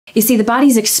You see, the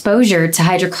body's exposure to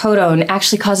hydrocodone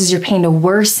actually causes your pain to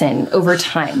worsen over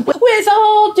time. With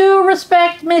all due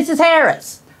respect, Mrs.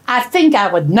 Harris, I think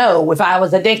I would know if I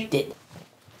was addicted.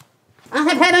 I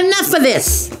have had enough of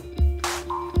this.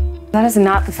 That is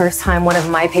not the first time one of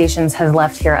my patients has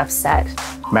left here upset.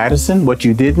 Madison, what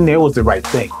you did in there was the right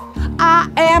thing. I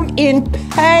am in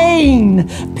pain.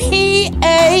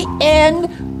 P-A-N,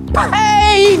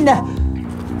 pain.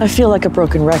 I feel like a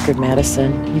broken record,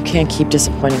 Madison. You can't keep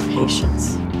disappointing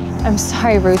patients. I'm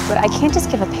sorry, Ruth, but I can't just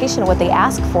give a patient what they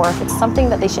ask for if it's something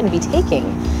that they shouldn't be taking.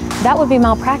 That would be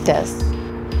malpractice.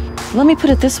 Let me put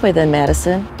it this way then,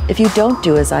 Madison. If you don't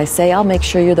do as I say, I'll make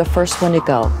sure you're the first one to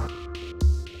go.